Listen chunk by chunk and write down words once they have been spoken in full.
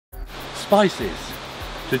spices.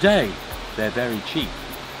 Today, they're very cheap,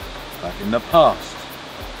 but in the past,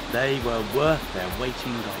 they were worth their weight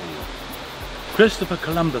in gold. Christopher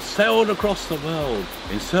Columbus sailed across the world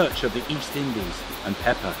in search of the East Indies and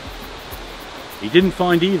pepper. He didn't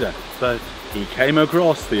find either, but he came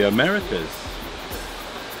across the Americas.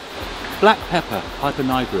 Black pepper,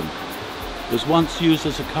 nigrum, was once used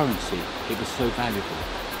as a currency. It was so valuable.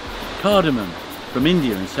 Cardamom from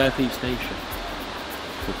India and Southeast Asia.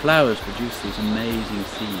 The flowers produce these amazing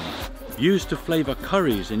seeds. Used to flavour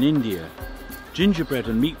curries in India, gingerbread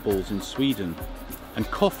and meatballs in Sweden, and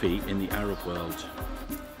coffee in the Arab world.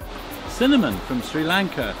 Cinnamon from Sri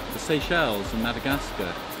Lanka, the Seychelles and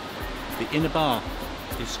Madagascar. The inner bark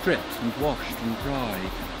is stripped and washed and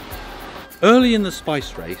dried. Early in the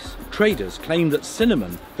spice race, traders claimed that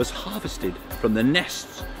cinnamon was harvested from the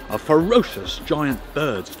nests of ferocious giant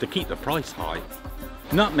birds to keep the price high.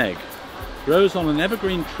 Nutmeg grows on an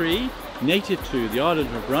evergreen tree native to the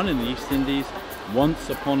island of Run in the East Indies. Once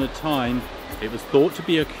upon a time, it was thought to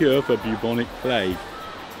be a cure for bubonic plague.